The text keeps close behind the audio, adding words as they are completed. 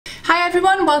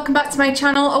everyone, welcome back to my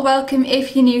channel, or welcome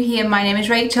if you're new here. My name is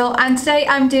Rachel and today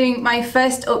I'm doing my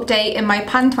first update in my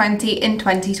Pan 20 in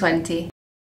 2020.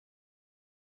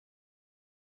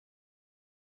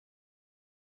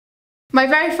 My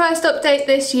very first update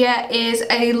this year is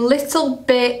a little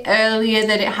bit earlier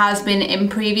than it has been in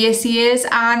previous years,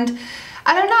 and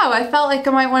I don't know, I felt like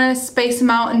I might want to space them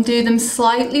out and do them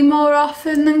slightly more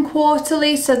often than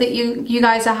quarterly so that you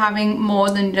guys are having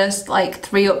more than just like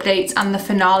 3 updates and the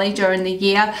finale during the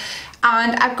year.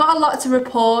 And I've got a lot to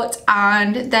report,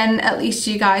 and then at least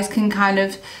you guys can kind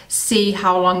of see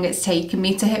how long it's taken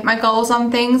me to hit my goals on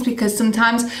things, because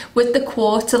sometimes with the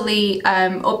quarterly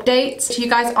updates you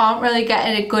guys aren't really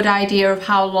getting a good idea of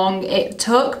how long it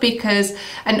took, because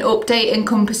an update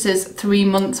encompasses 3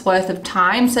 months worth of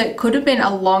time, so it could have been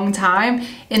a long time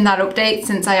in that update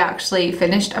since I actually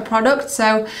finished a product.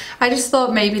 So I just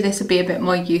thought maybe this would be a bit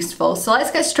more useful. So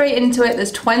let's get straight into it.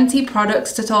 There's 20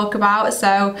 products to talk about,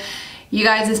 so you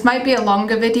guys, this might be a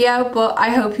longer video, but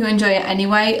I hope you enjoy it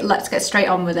anyway. Let's get straight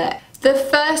on with it. The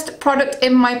first product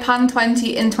in my Pan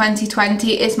 20 in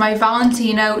 2020 is my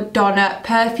Valentino Donna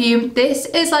perfume. This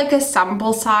is like a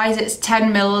sample size, it's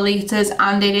 10 milliliters,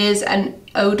 and it is an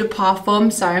eau de parfum.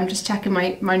 Sorry, I'm just checking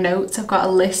my notes. I've got a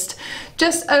list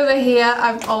just over here.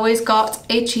 I've always got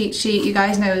a cheat sheet, you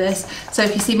guys know this. So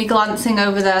if you see me glancing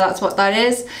over there, that's what that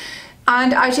is.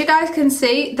 And as you guys can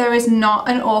see, there is not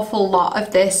an awful lot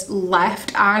of this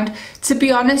left, and to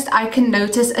be honest, I can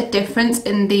notice a difference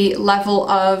in the level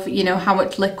of, you know, how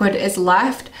much liquid is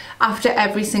left after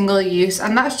every single use,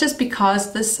 and that's just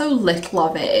because there's so little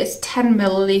of it. It's 10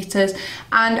 milliliters,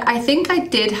 and I think I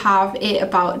did have it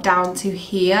about down to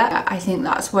here. I think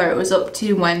that's where it was up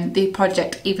to when the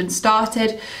project even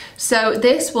started. So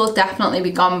this will definitely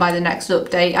be gone by the next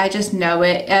update, I just know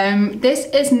it. This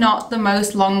is not the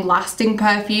most long-lasting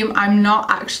perfume. I'm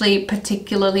not actually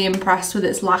particularly impressed with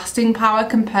its lasting power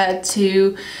compared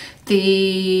to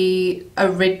the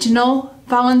original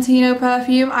Valentino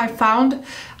perfume.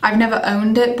 I've never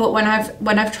owned it, but when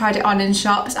I've tried it on in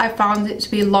shops, I found it to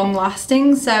be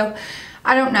long-lasting. So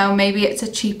I don't know, maybe it's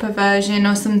a cheaper version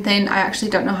or something. I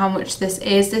actually don't know how much this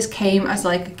is. This came as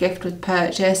like a gift with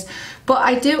purchase, but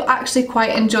I do actually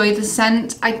quite enjoy the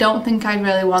scent. I don't think I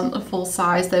really want the full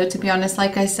size though, to be honest.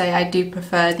 Like I say, I do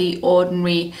prefer the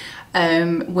ordinary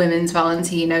women's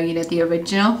Valentino, you know, the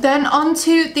original. Then on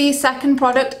to the second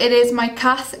product. It is my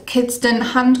Cath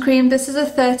Kidston hand cream. This is a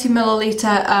 30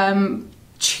 milliliter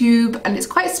tube, and it's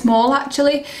quite small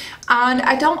actually, and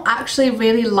I don't actually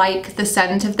really like the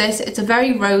scent of this. It's a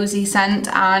very rosy scent,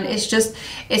 and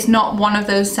it's not one of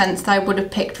those scents that I would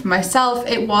have picked for myself.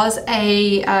 It was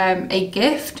a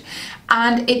gift,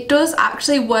 and it does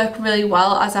actually work really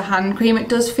well as a hand cream. It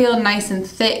does feel nice and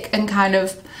thick and kind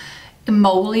of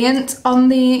emollient on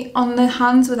the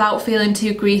hands without feeling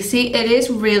too greasy. It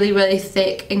is really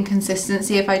thick in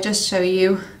consistency. If I just show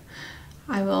you,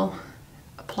 I will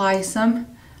apply some,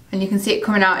 and you can see it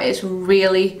coming out. It's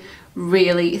really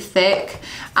thick,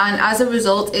 and as a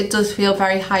result it does feel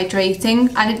very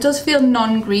hydrating, and it does feel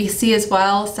non-greasy as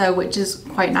well, so which is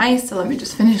quite nice. So let me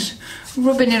just finish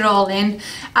rubbing it all in.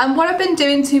 And what I've been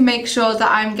doing to make sure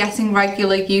that I'm getting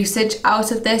regular usage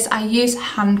out of this, I use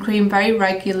hand cream very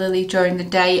regularly during the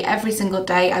day. Every single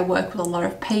day I work with a lot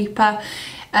of paper,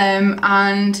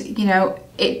 and you know,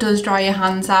 it does dry your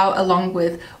hands out, along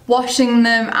with washing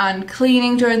them and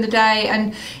cleaning during the day,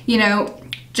 and you know,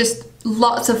 just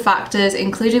lots of factors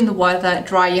including the weather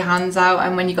dry your hands out,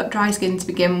 and when you've got dry skin to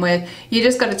begin with, you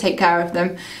just got to take care of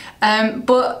them.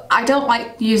 But I don't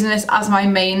like using this as my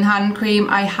main hand cream.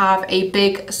 I have a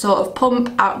big sort of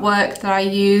pump at work that I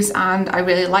use, and I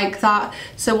really like that.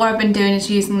 So what I've been doing is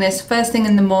using this first thing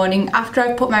in the morning after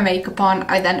I've put my makeup on.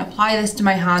 I then apply this to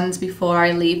my hands before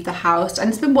I leave the house, and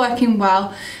it's been working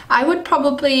well. I would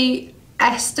probably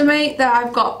estimate that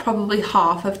I've got probably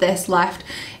half of this left.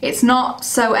 It's not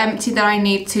so empty that I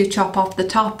need to chop off the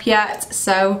top yet,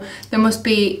 so there must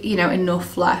be, you know,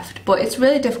 enough left, but it's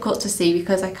really difficult to see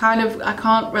because I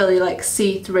can't really like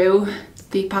see through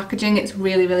the packaging. It's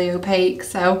really opaque,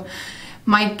 so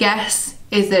my guess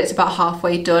is that it's about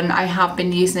halfway done. I have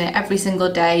been using it every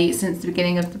single day since the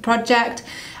beginning of the project,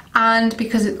 and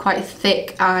because it's quite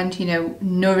thick and, you know,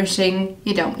 nourishing,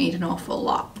 you don't need an awful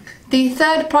lot. The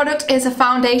third product is a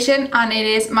foundation, and it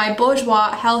is my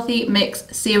Bourjois Healthy Mix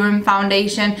Serum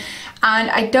Foundation.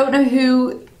 And I don't know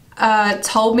who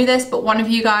told me this, but one of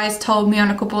you guys told me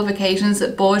on a couple of occasions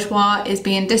that Bourjois is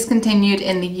being discontinued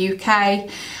in the UK.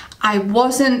 I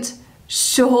wasn't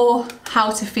sure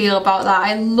how to feel about that.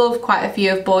 I love quite a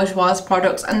few of Bourjois'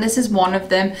 products, and this is one of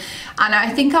them. And I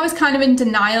think I was kind of in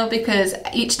denial because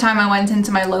each time I went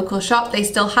into my local shop they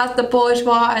still had the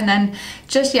Bourjois, and then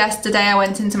just yesterday I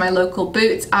went into my local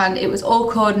Boots and it was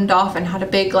all cordoned off and had a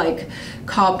big like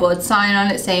cardboard sign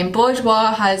on it saying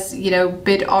Bourjois has, you know,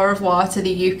 bid au revoir to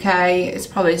the UK. It's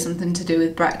probably something to do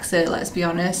with Brexit, let's be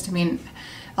honest. I mean,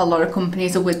 a lot of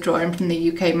companies are withdrawing from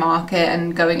the UK market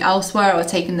and going elsewhere or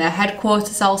taking their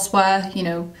headquarters elsewhere, you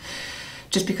know,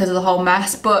 just because of the whole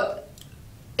mess. But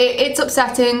it's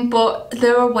upsetting, but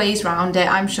there are ways around it.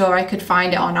 I'm sure I could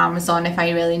find it on Amazon if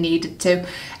I really needed to.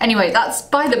 Anyway, that's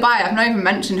by the by. I've not even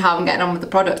mentioned how I'm getting on with the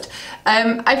product.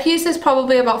 I've used this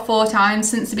probably about 4 times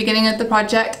since the beginning of the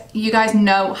project. You guys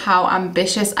know how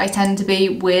ambitious I tend to be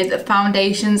with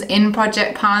foundations in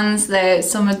project pans. They're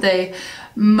some of the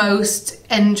most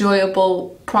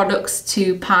enjoyable products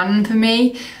to pan for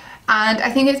me, and I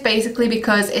think it's basically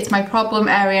because it's my problem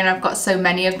area and I've got so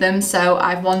many of them, so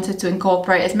I've wanted to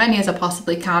incorporate as many as I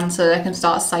possibly can so that I can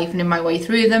start siphoning my way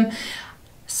through them,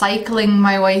 cycling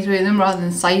my way through them rather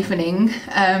than siphoning.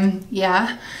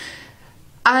 Yeah,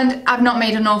 and I've not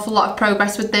made an awful lot of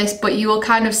progress with this, but you will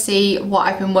kind of see what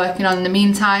I've been working on in the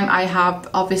meantime. I have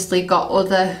obviously got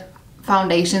other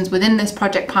foundations within this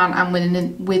project pan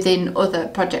and within other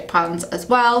project pans as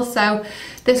well, so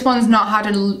this one's not had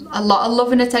a lot of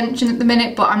love and attention at the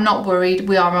minute, but I'm not worried.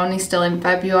 We are only still in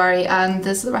February and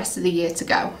there's the rest of the year to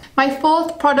go. My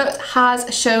 4th product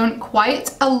has shown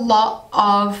quite a lot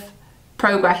of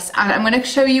progress, and I'm going to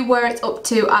show you where it's up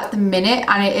to at the minute,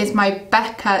 and it is my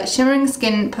Becca Shimmering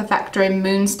Skin Perfector in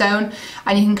Moonstone,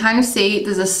 and you can kind of see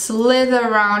there's a slither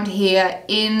around here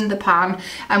in the pan.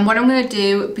 And what I'm going to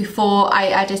do before I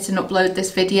edit and upload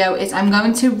this video is I'm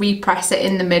going to repress it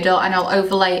in the middle, and I'll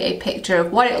overlay a picture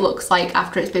of what it looks like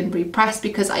after it's been repressed,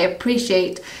 because I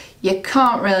appreciate you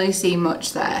can't really see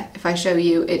much there. If I show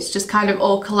you, it's just kind of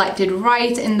all collected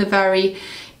right in the very,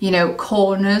 you know,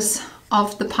 corners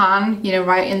of the pan, you know,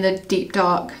 right in the deep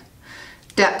dark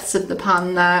depths of the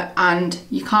pan there, and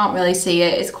you can't really see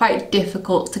it. It's quite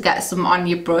difficult to get some on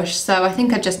your brush, so I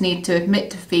think I just need to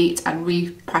admit defeat and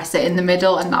repress it in the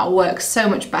middle, and that'll work so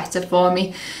much better for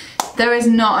me. There is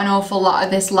not an awful lot of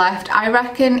this left. I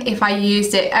reckon if I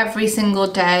used it every single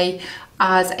day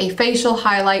as a facial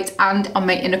highlight and on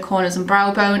my inner corners and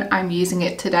brow bone, I'm using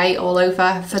it today all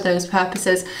over for those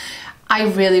purposes. I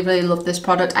really love this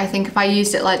product. I think if I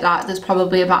used it like that, there's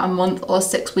probably about a month or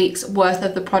 6 weeks worth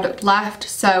of the product left.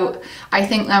 So I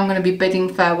think I'm going to be bidding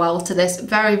farewell to this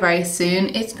very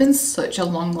soon. It's been such a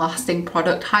long lasting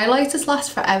product. Highlighters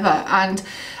last forever, and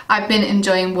I've been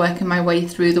enjoying working my way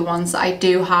through the ones that I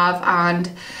do have,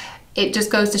 and it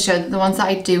just goes to show that the ones that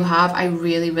I do have I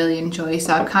really enjoy.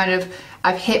 So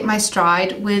I've hit my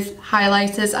stride with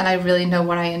highlighters and I really know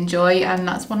what I enjoy, and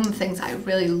that's one of the things I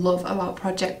really love about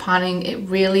project panning. It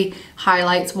really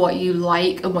highlights what you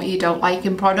like and what you don't like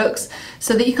in products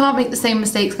so that you can't make the same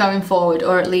mistakes going forward,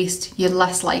 or at least you're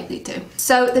less likely to.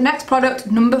 So the next product,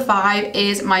 number 5,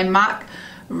 is my MAC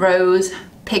Rose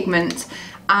Pigment,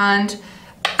 and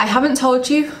I haven't told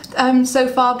you so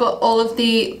far, but all of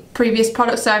the previous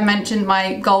products that I mentioned,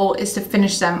 my goal is to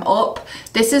finish them up.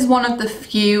 This is one of the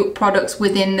few products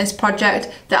within this project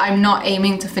that I'm not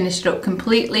aiming to finish it up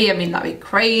completely. I mean, that'd be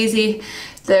crazy.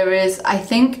 There is, I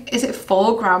think, is it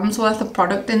 4 grams worth of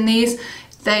product in these?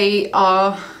 There's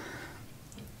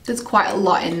quite a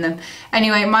lot in them.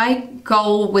 Anyway, my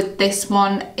goal with this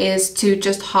one is to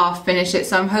just half finish it,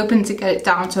 so I'm hoping to get it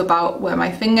down to about where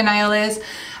my fingernail is,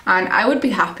 and I would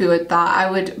be happy with that. I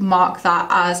would mark that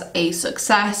as a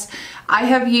success. I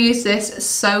have used this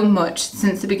so much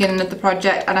since the beginning of the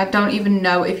project, and I don't even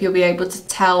know if you'll be able to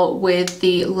tell with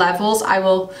the levels. I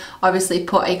will obviously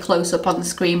put a close-up on the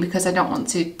screen because I don't want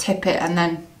to tip it and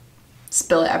then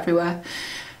spill it everywhere.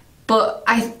 But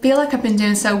I feel like I've been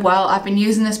doing so well. I've been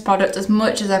using this product as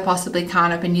much as I possibly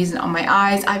can. I've been using it on my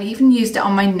eyes. I've even used it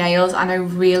on my nails, and I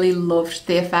really loved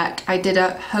the effect. I did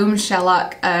a home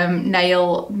shellac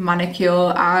nail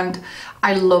manicure, and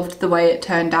I loved the way it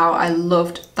turned out. I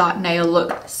loved that nail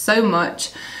look so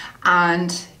much,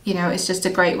 and you know, it's just a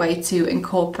great way to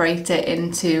incorporate it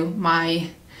into my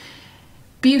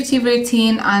beauty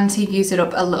routine and to use it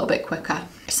up a little bit quicker.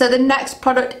 So the next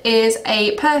product is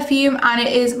a perfume, and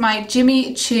it is my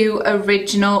Jimmy Choo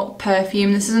Original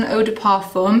perfume. This is an eau de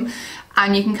parfum,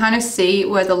 and you can kind of see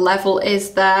where the level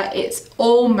is there. It's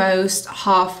almost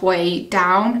halfway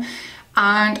down,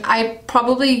 and I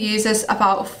probably use this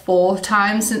about 4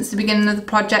 times since the beginning of the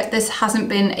project. This hasn't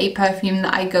been a perfume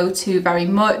that I go to very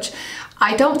much.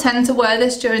 I don't tend to wear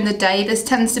this during the day. This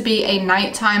tends to be a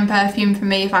nighttime perfume for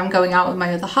me if I'm going out with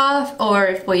my other half, or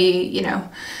if we, you know,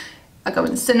 are going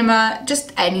to the cinema,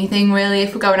 just anything really.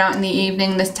 If we're going out in the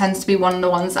evening, this tends to be one of the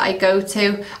ones that I go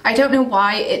to. I don't know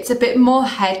why, it's a bit more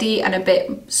heady and a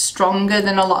bit stronger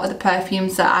than a lot of the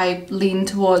perfumes that I lean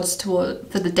towards for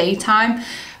the daytime,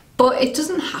 but it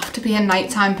doesn't have to be a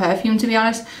nighttime perfume, to be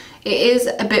honest. It is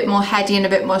a bit more heady and a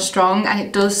bit more strong, and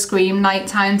it does scream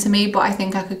nighttime to me, but I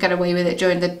think I could get away with it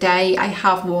during the day. I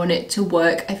have worn it to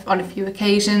work on a few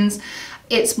occasions.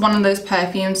 It's one of those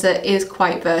perfumes that is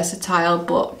quite versatile,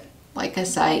 but like I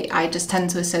say, I just tend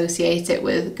to associate it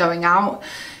with going out.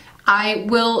 I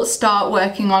will start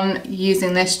working on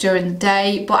using this during the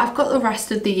day, but I've got the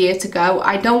rest of the year to go.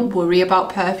 I don't worry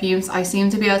about perfumes. I seem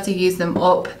to be able to use them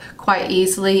up quite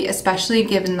easily, especially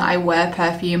given that I wear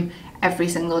perfume every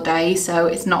single day, so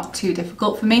it's not too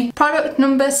difficult for me. Product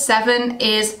number 7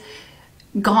 is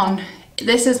gone.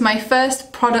 This is my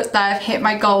first product that I've hit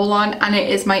my goal on, and it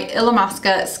is my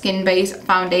Illamasqua Skin Base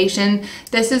Foundation.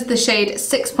 This is the shade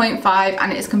 6.5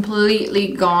 and it's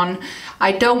completely gone.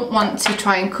 I don't want to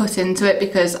try and cut into it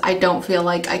because I don't feel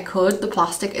like I could. The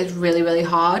plastic is really, really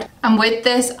hard. And with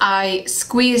this, I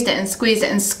squeezed it and squeezed it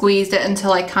and squeezed it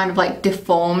until I kind of like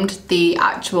deformed the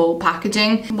actual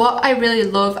packaging. What I really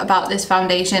love about this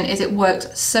foundation is it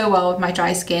works so well with my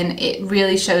dry skin. It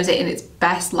really shows it in its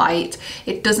best light.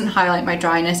 It doesn't highlight my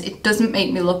dryness. It doesn't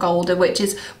make me look older, which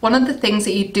is one of the things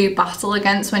that you do battle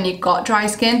against when you've got dry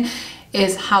skin,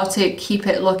 is how to keep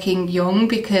it looking young,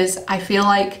 because I feel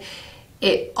like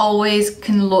it always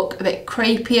can look a bit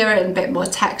crepier and a bit more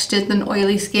textured than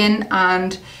oily skin,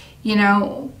 and you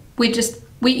know,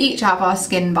 we each have our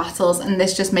skin battles, and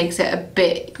this just makes it a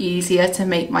bit easier to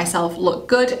make myself look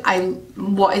good.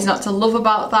 What is not to love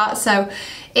about that? So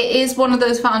it is one of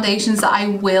those foundations that I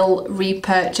will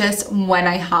repurchase when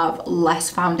I have less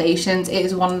foundations. It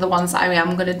is one of the ones that I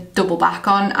am going to double back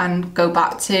on and go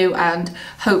back to, and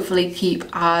hopefully keep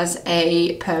as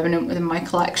a permanent within my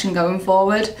collection going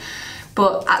forward.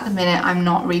 But at the minute, I'm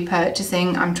not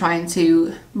repurchasing. I'm trying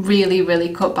to really,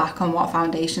 really cut back on what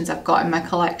foundations I've got in my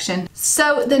collection.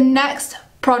 So the next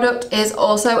product is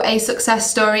also a success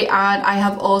story, and I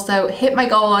have also hit my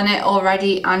goal on it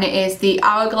already, and it is the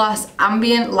Hourglass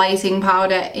Ambient Lighting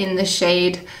Powder in the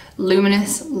shade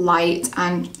Luminous Light.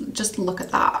 And just look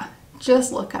at that.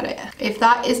 Just look at it. If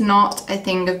that is not a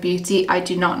thing of beauty, I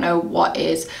do not know what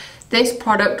is. This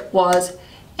product was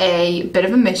a bit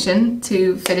of a mission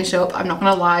to finish up. I'm not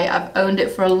gonna lie, I've owned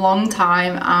it for a long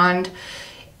time and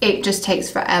it just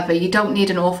takes forever. You don't need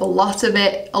an awful lot of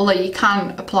it, although you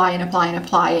can apply and apply and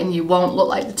apply and you won't look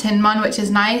like the Tin Man, which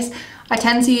is nice. I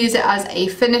tend to use it as a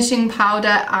finishing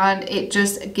powder, and it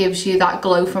just gives you that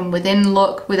glow from within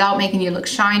look without making you look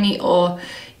shiny or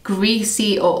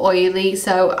greasy or oily.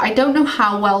 So I don't know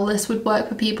how well this would work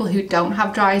for people who don't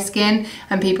have dry skin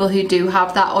and people who do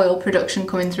have that oil production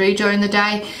coming through during the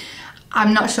day.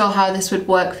 I'm not sure how this would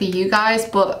work for you guys,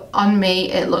 but on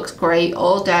me it looks great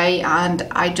all day, and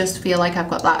I just feel like I've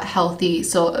got that healthy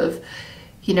sort of,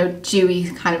 you know,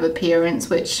 dewy kind of appearance,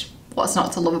 which what's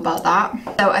not to love about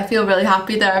that? So I feel really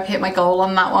happy that I've hit my goal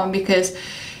on that one, because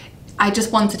I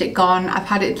just wanted it gone. I've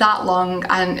had it that long,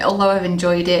 and although I've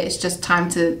enjoyed it, it's just time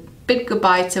to bid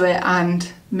goodbye to it and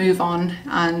move on,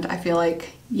 and I feel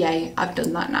like, yay, I've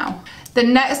done that now. The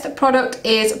next product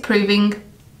is proving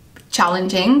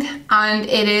challenging, and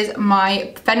it is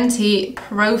my Fenty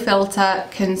Pro Filter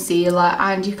Concealer,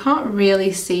 and you can't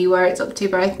really see where it's up to,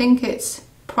 but I think it's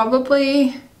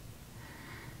probably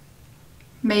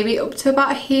maybe up to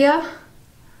about here.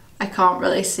 I can't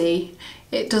really see.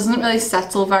 It doesn't really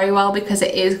settle very well because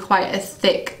it is quite a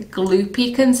thick,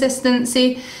 gloopy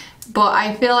consistency, but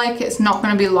I feel like it's not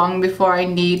going to be long before I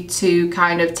need to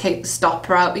kind of take the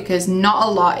stopper out, because not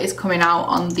a lot is coming out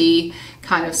on the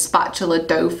kind of spatula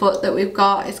dough foot that we've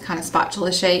got. It's kind of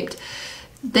spatula shaped.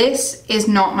 This is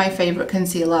not my favourite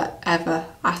concealer ever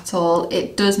at all.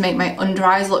 It does make my under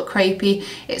eyes look crepey.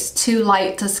 It's too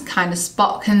light to kind of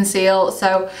spot conceal,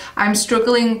 so I'm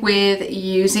struggling with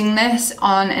using this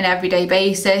on an everyday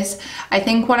basis. I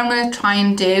think what I'm going to try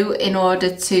and do in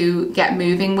order to get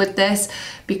moving with this,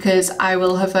 because I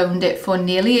will have owned it for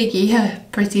nearly a year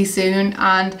pretty soon,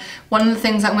 and one of the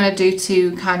things I'm going to do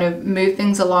to kind of move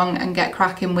things along and get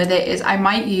cracking with it is I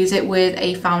might use it with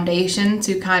a foundation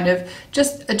to kind of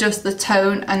just adjust the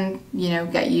tone and, you know,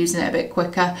 get using it a bit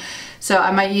quicker. So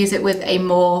I might use it with a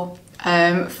more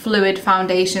fluid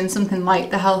foundation, something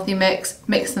like the Healthy Mix,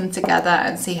 mix them together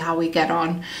and see how we get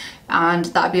on, and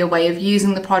that'd be a way of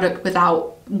using the product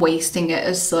without wasting it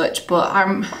as such. But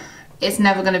it's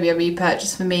never going to be a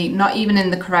repurchase for me, not even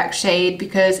in the correct shade,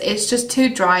 because it's just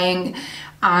too drying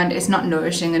and it's not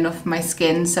nourishing enough for my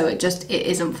skin, so it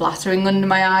isn't flattering under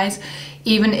my eyes.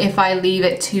 Even if I leave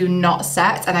it to not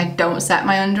set and I don't set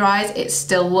my under eyes, it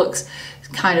still looks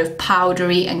kind of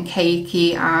powdery and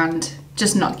cakey and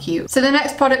just not cute. So the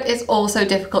next product is also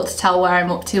difficult to tell where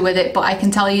I'm up to with it, but I can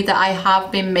tell you that I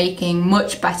have been making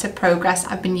much better progress.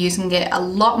 I've been using it a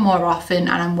lot more often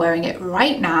and I'm wearing it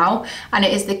right now, and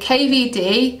it is the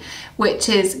KVD, which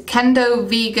is Kendo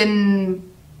Vegan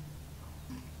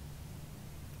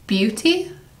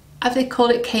Beauty. Have they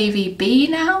called it KVB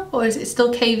now, or is it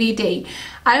still KVD?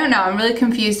 I don't know, I'm really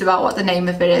confused about what the name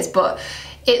of it is, but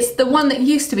it's the one that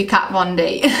used to be Kat Von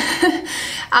D.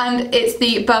 And it's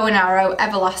the Bow and Arrow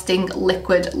Everlasting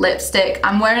Liquid Lipstick.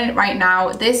 I'm wearing it right now.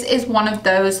 This is one of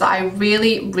those that I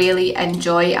really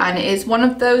enjoy, and it is one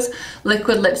of those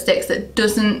liquid lipsticks that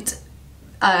doesn't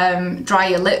dry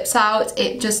your lips out.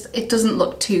 It doesn't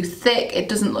look too thick, it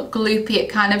doesn't look gloopy, it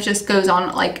kind of just goes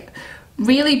on like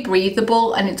really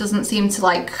breathable, and it doesn't seem to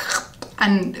like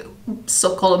and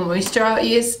suck all the moisture out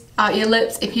your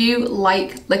lips. If you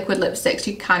like liquid lipsticks,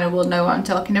 you kind of will know what I'm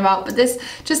talking about, but this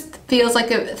just feels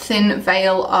like a thin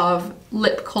veil of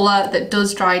lip colour that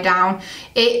does dry down.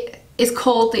 It is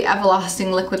called the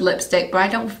Everlasting Liquid Lipstick, but I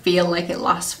don't feel like it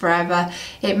lasts forever.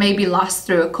 It maybe lasts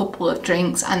through a couple of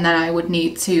drinks and then I would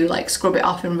need to like scrub it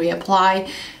off and reapply.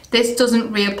 This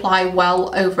doesn't reapply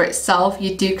well over itself.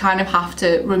 You do kind of have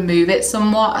to remove it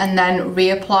somewhat and then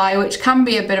reapply, which can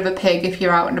be a bit of a pig if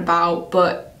you're out and about,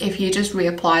 but if you just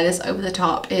reapply this over the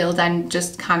top, it'll then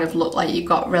just kind of look like you've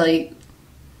got really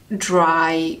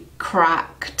dry,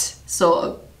 cracked, sort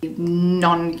of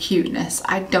non-cuteness.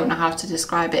 I don't know how to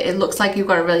describe it. It looks like you've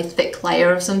got a really thick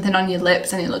layer of something on your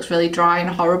lips and it looks really dry and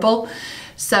horrible.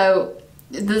 So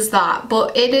there's that,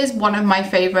 but it is one of my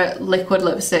favorite liquid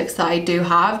lipsticks that I do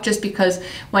have, just because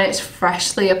when it's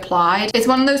freshly applied, it's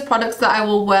one of those products that I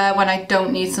will wear when I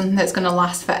don't need something that's going to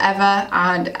last forever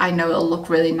and I know it'll look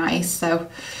really nice. So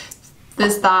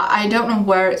there's that. I don't know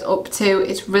where it's up to.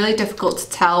 It's really difficult to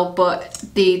tell, but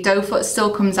the doe foot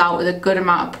still comes out with a good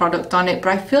amount of product on it,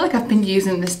 but I feel like I've been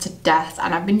using this to death,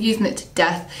 and I've been using it to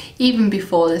death even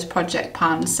before this project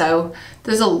pan, so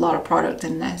there's a lot of product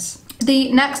in this.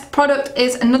 The next product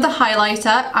is another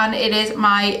highlighter, and it is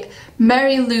my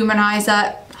Merry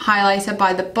Luminizer highlighter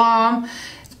by The Balm.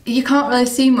 You can't really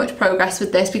see much progress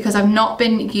with this because I've not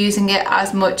been using it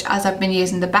as much as I've been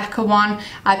using the Becca one.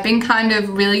 I've been kind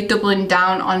of really doubling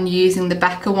down on using the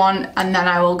Becca one, and then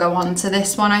I will go on to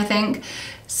this one, I think.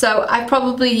 So I've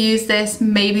probably used this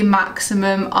maybe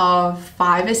maximum of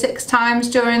 5 or 6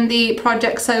 times during the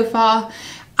project so far.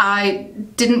 I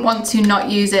didn't want to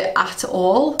not use it at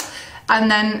all and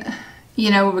then,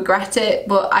 you know, regret it,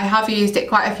 but I have used it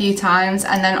quite a few times,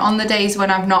 and then on the days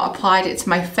when I've not applied it to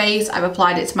my face, I've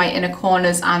applied it to my inner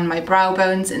corners and my brow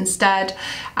bones instead,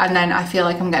 and then I feel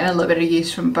like I'm getting a little bit of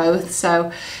use from both.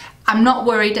 So I'm not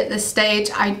worried at this stage.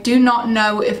 I do not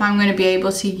know if I'm going to be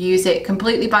able to use it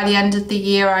completely by the end of the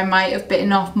year. I might have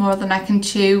bitten off more than I can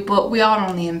chew, but we are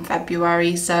only in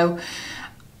February, so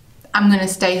I'm going to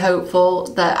stay hopeful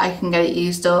that I can get it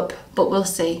used up, but we'll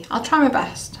see. I'll try my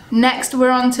best. Next,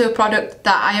 we're on to a product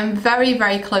that I am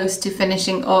very close to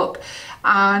finishing up,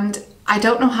 and I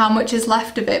don't know how much is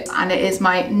left of it, and it is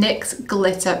my NYX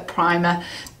Glitter Primer.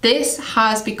 This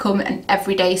has become an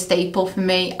everyday staple for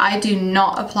me. I do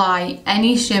not apply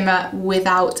any shimmer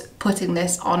without putting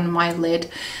this on my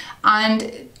lid,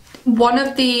 and one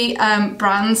of the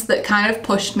brands that kind of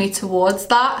pushed me towards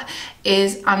that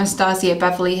is Anastasia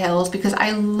Beverly Hills, because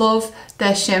I love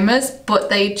their shimmers, but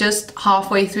they just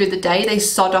halfway through the day they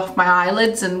sod off my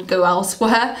eyelids and go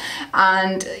elsewhere,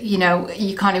 and you know,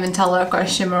 you can't even tell that I've got a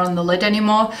shimmer on the lid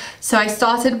anymore. So I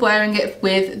started wearing it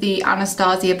with the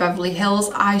Anastasia Beverly Hills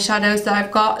eyeshadows that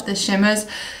I've got, the shimmers,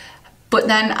 but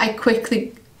then I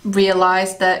quickly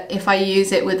realized that if I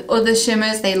use it with other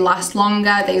shimmers, they last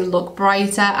longer, they look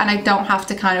brighter, and I don't have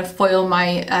to kind of foil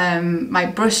my my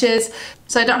brushes.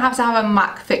 So I don't have to have a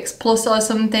MAC Fix Plus or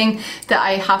something that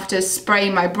I have to spray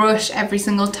my brush every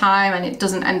single time and it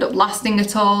doesn't end up lasting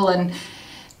at all, and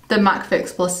the MAC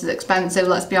Fix Plus is expensive,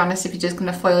 let's be honest, if you're just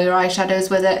going to foil your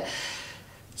eyeshadows with it.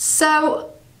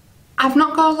 So I've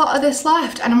not got a lot of this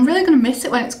left, and I'm really going to miss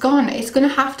it when it's gone. It's going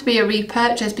to have to be a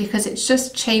repurchase because it's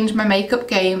just changed my makeup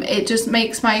game. It just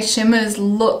makes my shimmers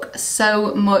look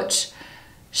so much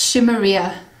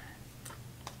shimmerier.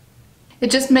 It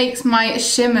just makes my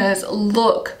shimmers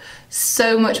look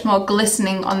so much more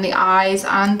glistening on the eyes,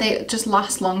 and they just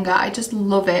last longer. I just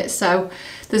love it. So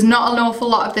there's not an awful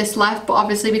lot of this left, but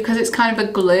obviously because it's kind of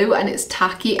a glue and it's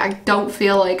tacky, I don't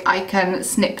feel like I can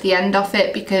snip the end off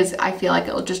it, because I feel like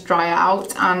it'll just dry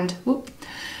out and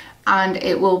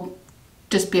it will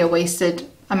just be a wasted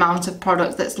amount of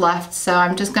product that's left. So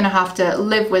I'm just gonna have to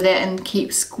live with it and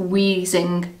keep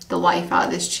squeezing the life out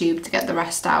of this tube to get the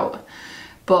rest out.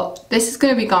 But this is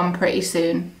gonna be gone pretty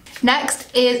soon.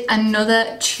 Next is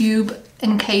another tube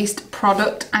encased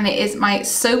product, and it is my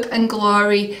Soap and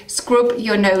Glory Scrub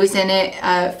Your Nose in It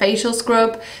facial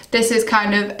scrub. This is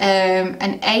kind of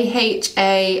an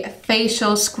AHA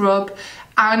facial scrub,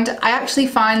 and I actually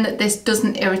find that this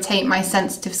doesn't irritate my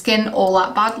sensitive skin all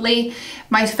that badly.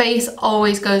 My face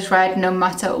always goes red no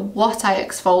matter what I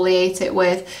exfoliate it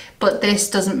with, but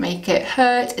this doesn't make it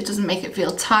hurt, it doesn't make it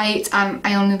feel tight, and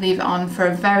I only leave it on for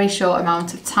a very short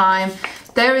amount of time.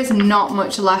 There is not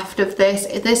much left of this.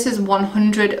 This is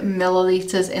 100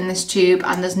 milliliters in this tube,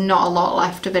 and there's not a lot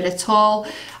left of it at all.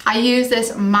 I use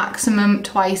this maximum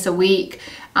twice a week,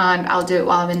 and I'll do it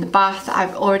while I'm in the bath.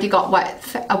 I've already got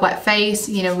a wet face,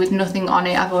 you know, with nothing on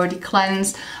it. I've already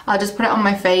cleansed. I'll just put it on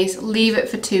my face, leave it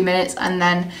for 2 minutes, and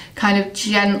then kind of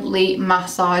gently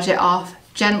massage it off.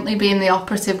 Gently being the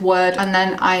operative word, and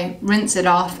then I rinse it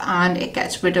off, and it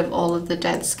gets rid of all of the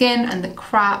dead skin and the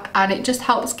crap, and it just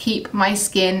helps keep my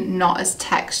skin not as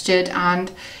textured,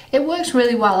 and it works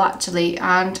really well actually,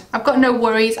 and I've got no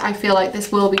worries. I feel like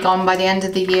this will be gone by the end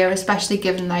of the year, especially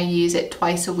given that I use it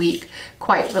twice a week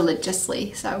quite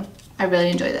religiously, so I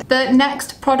really enjoy this. The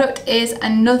next product is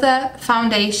another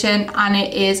foundation, and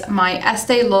it is my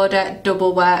Estee Lauder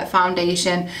Double Wear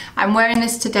Foundation. I'm wearing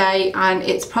this today, and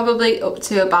it's probably up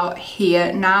to about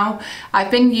here now.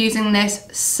 I've been using this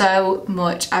so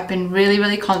much. I've been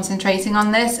really concentrating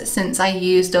on this since I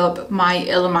used up my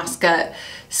Illamasqua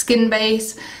skin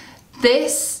base.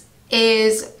 This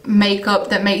is makeup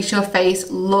that makes your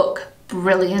face look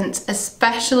brilliant,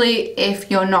 especially if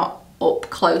you're not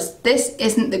up close. This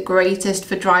isn't the greatest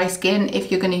for dry skin if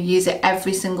you're going to use it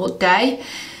every single day.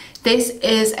 This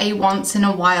is a once in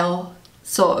a while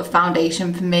sort of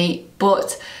foundation for me,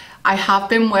 but I have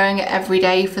been wearing it every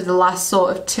day for the last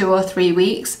sort of 2 or 3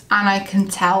 weeks, and I can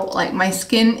tell like my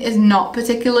skin is not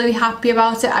particularly happy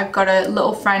about it. I've got a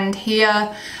little friend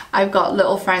here, I've got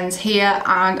little friends here,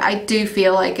 and I do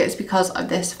feel like it's because of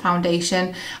this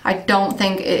foundation. I don't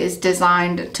think it is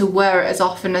designed to wear it as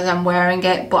often as I'm wearing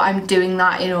it, but I'm doing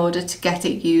that in order to get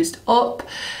it used up.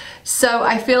 So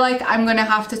I feel like I'm gonna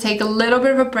have to take a little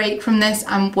bit of a break from this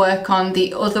and work on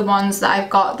the other ones that I've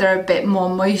got that are a bit more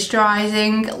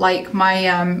moisturizing, like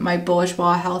my my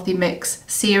Bourjois Healthy Mix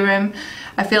serum.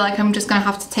 I feel like I'm just gonna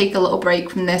have to take a little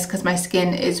break from this because my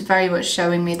skin is very much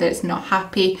showing me that it's not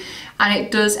happy, and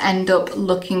it does end up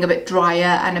looking a bit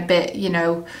drier and a bit, you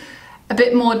know, a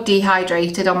bit more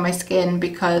dehydrated on my skin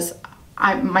because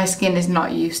my skin is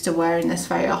not used to wearing this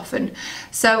very often.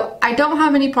 So I don't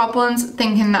have any problems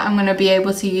thinking that I'm going to be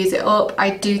able to use it up.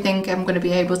 I do think I'm going to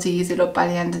be able to use it up by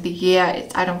the end of the year.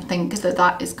 I don't think that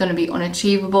that is going to be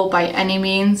unachievable by any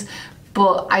means,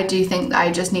 but I do think that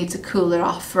I just need to cool it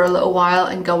off for a little while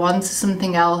and go on to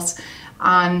something else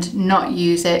and not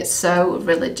use it so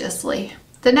religiously.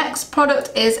 The next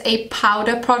product is a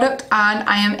powder product, and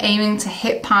I am aiming to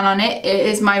hit pan on it. It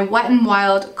is my Wet n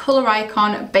Wild Colour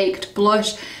Icon Baked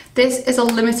Blush. This is a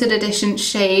limited edition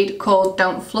shade called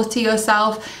Don't Flutter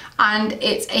Yourself, and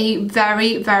it's a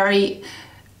very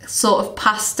sort of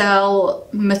pastel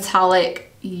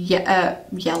metallic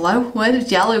yellow. Where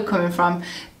did yellow coming from?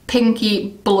 Pinky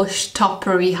blush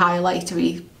toppery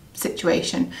highlightery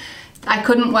situation. I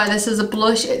couldn't wear this as a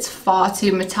blush, it's far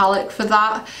too metallic for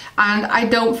that, and I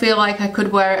don't feel like I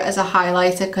could wear it as a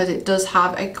highlighter because it does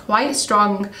have a quite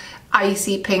strong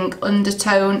icy pink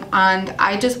undertone, and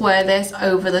I just wear this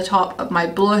over the top of my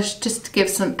blush just to give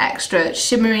some extra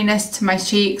shimmeriness to my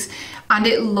cheeks, and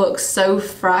it looks so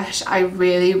fresh. I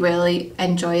really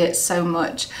enjoy it so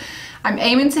much. I'm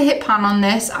aiming to hit pan on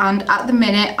this, and at the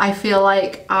minute I feel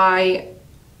like I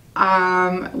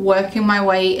working my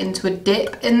way into a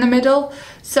dip in the middle,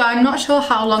 so I'm not sure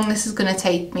how long this is going to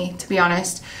take me, to be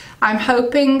honest. I'm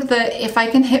hoping that if I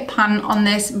can hit pan on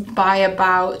this by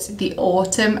about the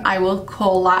autumn, I will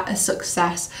call that a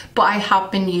success, but I have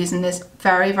been using this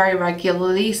very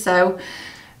regularly, so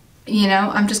you know,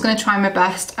 I'm just going to try my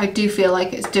best. I do feel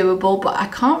like it's doable, but I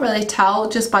can't really tell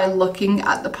just by looking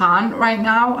at the pan right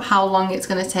now how long it's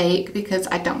going to take because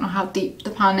I don't know how deep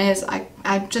the pan is.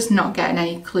 I'm just not getting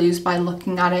any clues by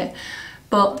looking at it,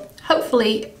 but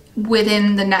hopefully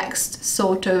within the next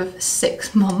sort of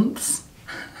 6 months.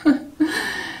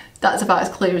 That's about as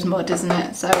clear as mud, isn't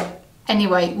it? So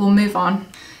Anyway, we'll move on.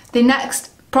 The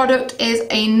next product is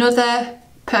another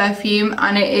perfume,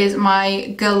 and it is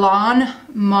my Guerlain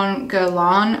Mon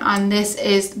Guerlain, and this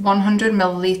is 100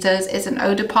 milliliters. It's an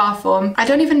eau de parfum. I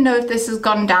don't even know if this has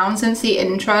gone down since the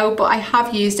intro, but I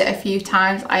have used it a few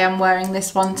times. I am wearing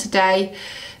this one today.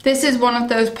 This is one of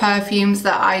those perfumes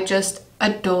that I just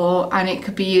adore, and it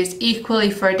could be used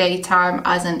equally for a daytime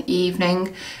as an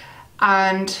evening,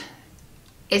 and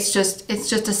it's just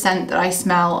a scent that I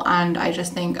smell and I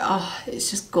just think, oh, it's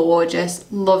just gorgeous.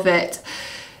 Love it.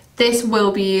 This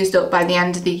will be used up by the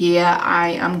end of the year. I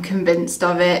am convinced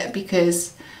of it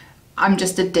because I'm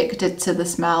just addicted to the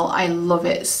smell. I love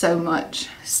it so much.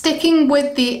 Sticking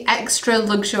with the extra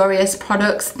luxurious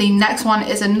products, the next one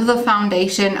is another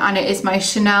foundation, and it is my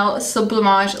Chanel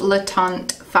Sublimage Le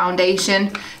Teint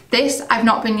foundation. This I've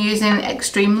not been using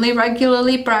extremely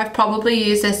regularly, but I've probably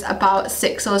used this about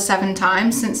 6 or 7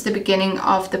 times since the beginning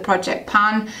of the Project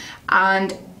Pan,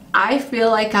 and I feel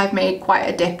like I've made quite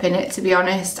a dip in it, to be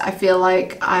honest. I feel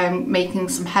like I'm making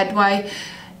some headway.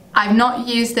 I've not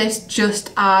used this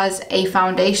just as a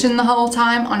foundation the whole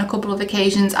time. On a couple of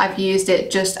occasions I've used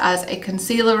it just as a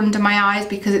concealer under my eyes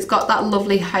because it's got that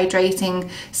lovely hydrating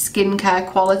skincare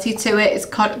quality to it. It's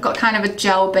got kind of a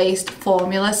gel based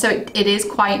formula, so it is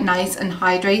quite nice and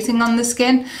hydrating on the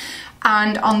skin.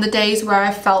 And on the days where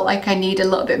I felt like I need a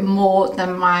little bit more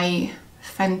than my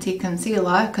Fenty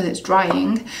concealer because it's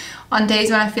drying, on days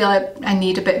when I feel like I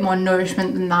need a bit more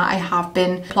nourishment than that, I have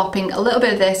been plopping a little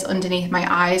bit of this underneath my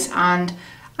eyes, and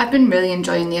I've been really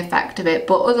enjoying the effect of it.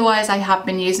 But otherwise I have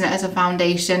been using it as a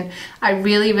foundation. I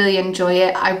really enjoy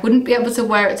it. I wouldn't be able to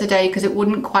wear it today because it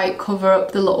wouldn't quite cover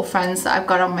up the little friends that I've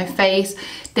got on my face.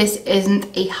 This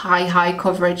isn't a high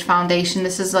coverage foundation.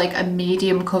 This is like a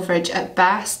medium coverage at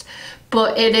best,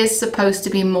 but it is supposed to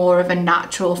be more of a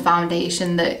natural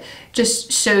foundation that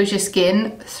just shows your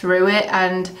skin through it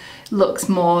and looks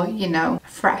more, you know,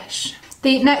 fresh.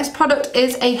 The next product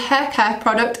is a hair care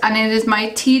product, and it is my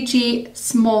TG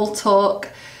Small Talk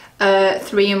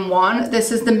 3-in-1.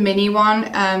 This is the mini one,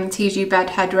 TG Bed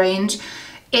Head range.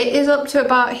 It is up to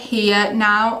about here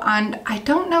now, and I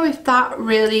don't know if that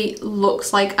really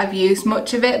looks like I've used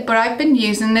much of it, but I've been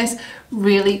using this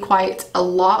really quite a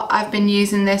lot. I've been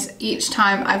using this each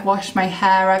time I've washed my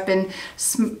hair. I've been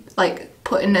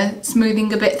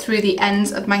smoothing a bit through the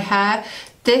ends of my hair.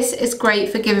 This is great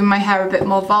for giving my hair a bit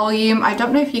more volume. I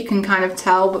don't know if you can kind of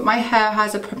tell, but my hair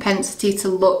has a propensity to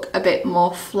look a bit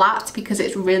more flat because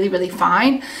it's really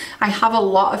fine. I have a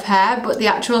lot of hair, but the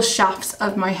actual shafts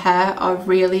of my hair are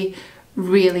really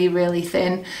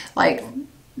thin. Like,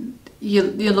 you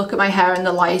look at my hair in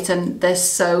the light and they're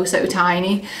so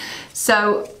tiny.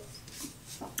 So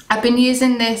I've been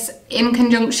using this in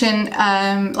conjunction,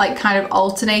 like kind of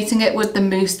alternating it with the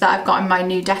mousse that I've got in my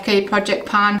New Decade Project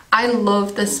Pan. I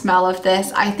love the smell of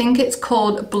this. I think it's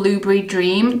called Blueberry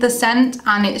Dream, the scent,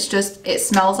 and it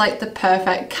smells like the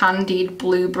perfect candied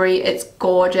blueberry. It's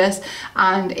gorgeous,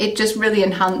 and it just really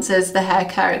enhances the hair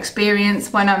care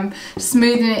experience. When I'm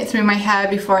smoothing it through my hair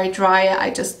before I dry it, I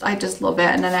just love it,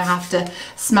 and then I have to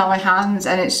smell my hands,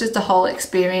 and it's just a whole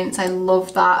experience. I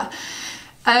love that.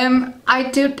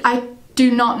 I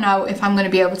do not know if I'm going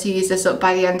to be able to use this up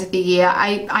by the end of the year.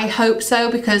 I hope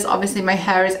so, because obviously my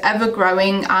hair is ever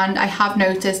growing, and I have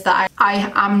noticed that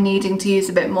I am needing to use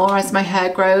a bit more as my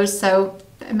hair grows, so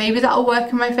maybe that'll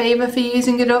work in my favour for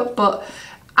using it up. But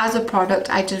as a product,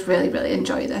 I just really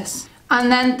enjoy this. And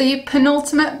then the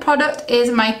penultimate product is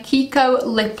my Kiko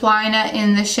lip liner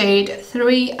in the shade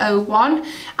 301,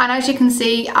 and as you can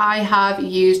see, I have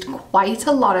used quite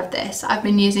a lot of this. I've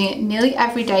been using it nearly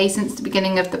every day since the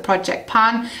beginning of the Project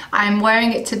Pan. I'm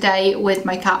wearing it today with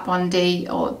my Kat Von D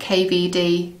or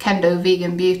KVD, Kendo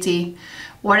Vegan Beauty,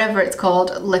 whatever it's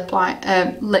called,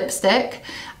 lipstick,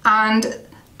 and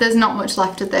there's not much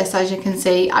left of this, as you can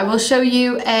see. I will show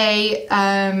you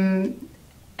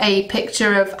a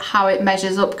picture of how it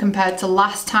measures up compared to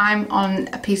last time on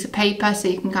a piece of paper so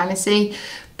you can kind of see,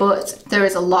 but there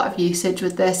is a lot of usage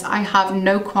with this. I have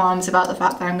no qualms about the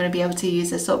fact that I'm going to be able to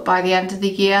use this up by the end of the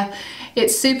year.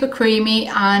 It's super creamy,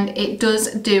 and it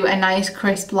does do a nice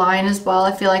crisp line as well.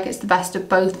 I feel like it's the best of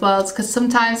both worlds, because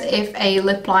sometimes if a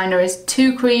lip liner is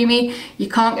too creamy, you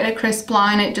can't get a crisp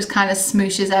line, it just kind of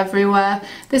smooshes everywhere.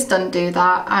 This doesn't do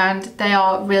that, and they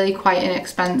are really quite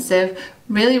inexpensive.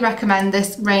 Really recommend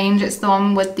this range. It's the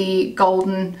one with the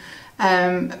golden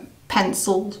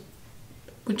pencil,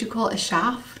 would you call it a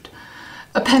shaft?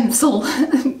 A pencil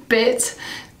bit.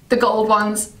 The gold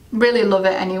ones really love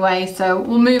it anyway, so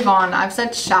we'll move on. I've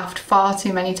said shaft far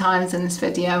too many times in this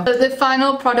video. So the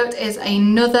final product is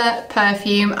another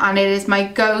perfume, and it is my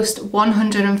Ghost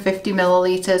 150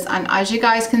 milliliters, and as you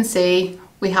guys can see,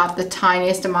 we have the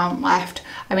tiniest amount left.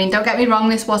 I mean, don't get me wrong,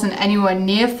 this wasn't anywhere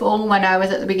near full when I was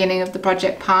at the beginning of the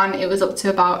project pan. It was up to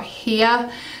about here,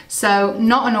 so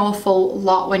not an awful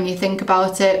lot when you think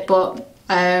about it, but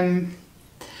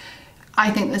I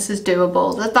think this is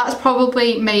doable. That's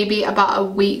probably maybe about a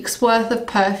week's worth of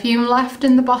perfume left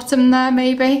in the bottom there,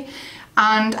 maybe.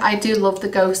 And I do love the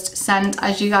Ghost scent.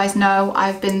 As you guys know,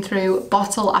 I've been through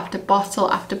bottle after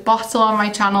bottle after bottle on my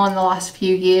channel in the last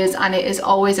few years, and it is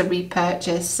always a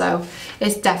repurchase, so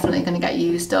it's definitely going to get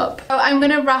used up. So I'm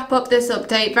going to wrap up this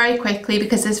update very quickly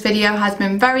because this video has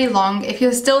been very long. If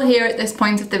you're still here at this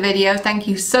point of the video, thank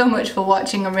you so much for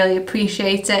watching. I really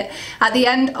appreciate it. At the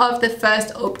end of the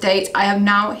first update, I have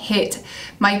now hit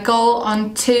my goal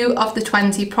on 2 of the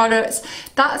 20 products.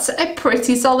 That's a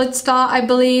pretty solid start, I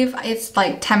believe. It's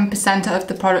like 10% of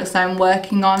the products that I'm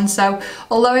working on, so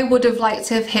although I would have liked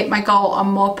to have hit my goal on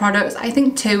more products, I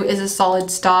think 2 is a solid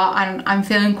start, and I'm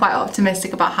feeling quite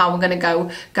optimistic about how we're going to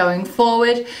go going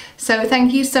forward. So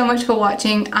thank you so much for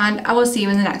watching, and I will see you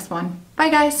in the next one. Bye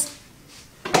guys!